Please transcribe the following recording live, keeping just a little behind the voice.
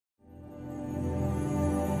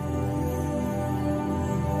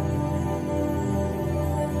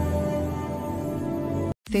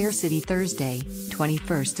Fair City Thursday,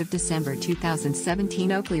 21st of December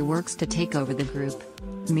 2017. Oakley works to take over the group.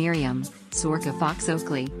 Miriam, Sorka Fox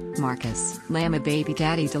Oakley, Marcus, Llama Baby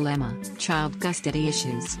Daddy Dilemma, Child Custody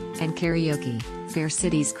Issues, and Karaoke. Fair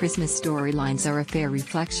City's Christmas storylines are a fair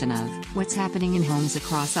reflection of what's happening in homes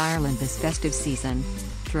across Ireland this festive season.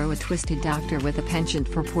 Throw a twisted doctor with a penchant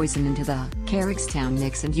for poison into the Carrickstown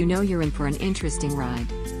mix and you know you're in for an interesting ride.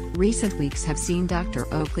 Recent weeks have seen Dr.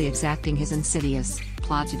 Oakley exacting his insidious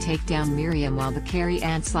plot to take down Miriam, while the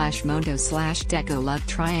Carrie-Ann/Mondo/Deco love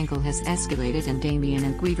triangle has escalated and Damien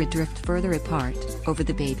and Guiva drift further apart over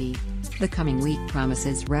the baby. The coming week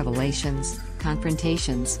promises revelations,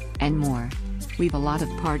 confrontations, and more. We've a lot of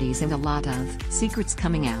parties and a lot of secrets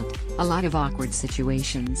coming out, a lot of awkward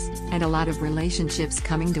situations, and a lot of relationships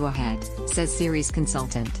coming to a head, says series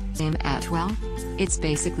consultant Sam Atwell. It's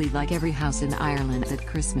basically like every house in Ireland at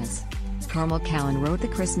Christmas. Carmel Callan wrote the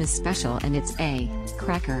Christmas special and it's a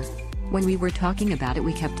cracker. When we were talking about it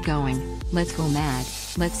we kept going, let's go mad,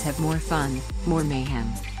 let's have more fun, more mayhem.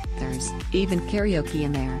 There's even karaoke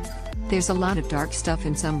in there. There's a lot of dark stuff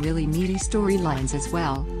and some really meaty storylines as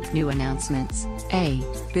well, new announcements, a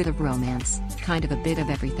bit of romance, kind of a bit of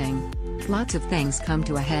everything. Lots of things come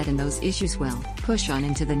to a head and those issues will push on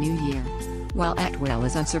into the new year. While Atwell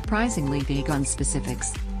is unsurprisingly big on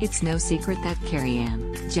specifics, it's no secret that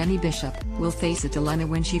Carrie-Ann, Jenny Bishop, will face a dilemma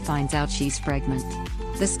when she finds out she's pregnant.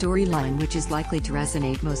 The storyline, which is likely to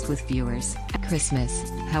resonate most with viewers at Christmas,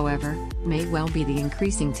 however, may well be the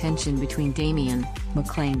increasing tension between Damien,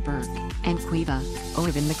 McLean Burke, and Quiva,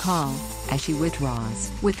 Owen McCall, as she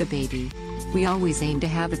withdraws with the baby. We always aim to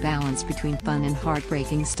have a balance between fun and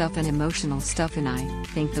heartbreaking stuff and emotional stuff, and I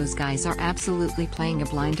think those guys are absolutely playing a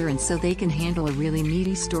blinder and so they can handle a really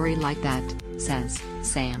meaty story like that, says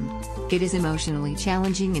Sam. It is emotionally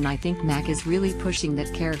challenging and I think Mac is really pushing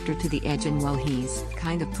that character to the edge, and while he's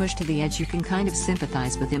kind of pushed to the edge you can kind of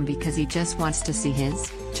sympathize with him because he just wants to see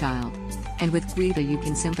his child. And with Guiva you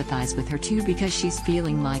can sympathize with her too because she's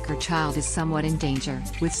feeling like her child is somewhat in danger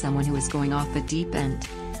with someone who is going off the deep end.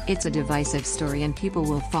 It's a divisive story and people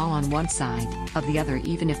will fall on one side of the other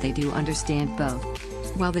even if they do understand both.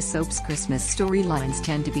 While the soap's Christmas storylines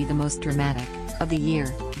tend to be the most dramatic of the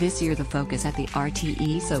year, this year the focus at the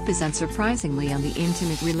RTE soap is unsurprisingly on the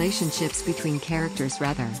intimate relationships between characters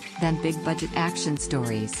rather than big-budget action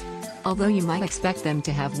stories. Although you might expect them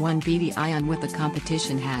to have one beady eye on what the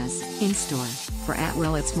competition has in store, for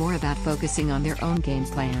Atwell it's more about focusing on their own game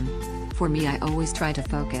plan. For me, I always try to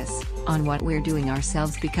focus on what we're doing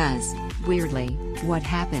ourselves because, weirdly, what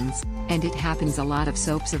happens, and it happens a lot of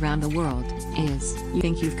soaps around the world, is you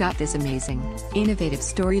think you've got this amazing, innovative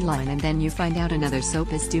storyline and then you find out another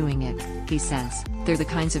soap is doing it, he says. They're the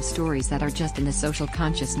kinds of stories that are just in the social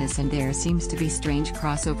consciousness and there seems to be strange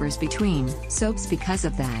crossovers between soaps because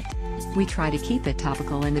of that. We try to keep it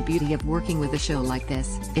topical, and the beauty of working with a show like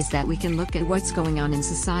this is that we can look at what's going on in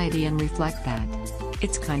society and reflect that.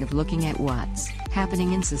 It's kind of looking at what's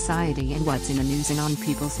happening in society and what's in the news and on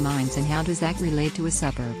people's minds and how does that relate to a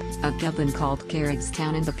suburb of Dublin called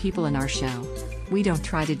Carrickstown and the people in our show. We don't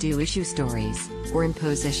try to do issue stories or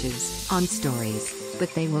impose issues on stories,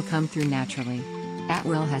 but they will come through naturally.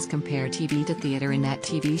 Atwell has compared TV to theater in that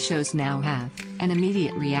TV shows now have an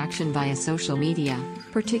immediate reaction via social media,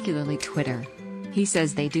 particularly Twitter. He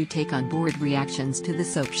says they do take on board reactions to the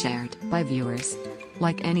soap shared by viewers.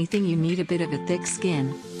 Like anything, you need a bit of a thick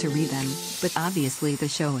skin to read them, but obviously the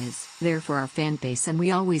show is there for our fan base and we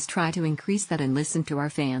always try to increase that and listen to our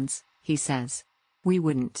fans, he says. We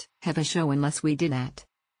wouldn't have a show unless we did that.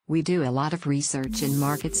 We do a lot of research and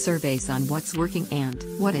market surveys on what's working and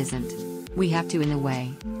what isn't. We have to, in a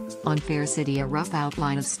way. On Fair City, a rough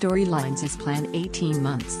outline of storylines is planned 18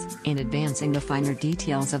 months in advance, and the finer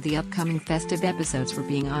details of the upcoming festive episodes were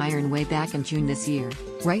being ironed way back in June this year.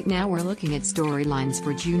 Right now we're looking at storylines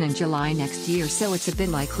for June and July next year, so it's a bit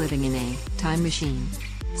like living in a time machine,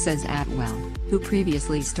 says Atwell, who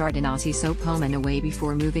previously starred in Aussie soap Home and Away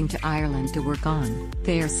before moving to Ireland to work on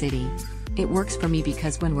Fair City. It works for me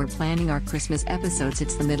because when we're planning our Christmas episodes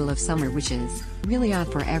it's the middle of summer, which is really odd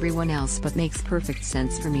for everyone else but makes perfect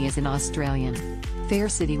sense for me as an Australian. Fair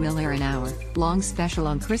City will air an hour-long special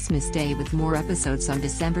on Christmas Day with more episodes on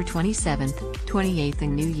December 27th, 28th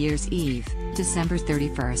and New Year's Eve, December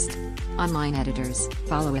 31st. Online editors,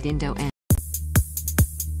 follow at Indo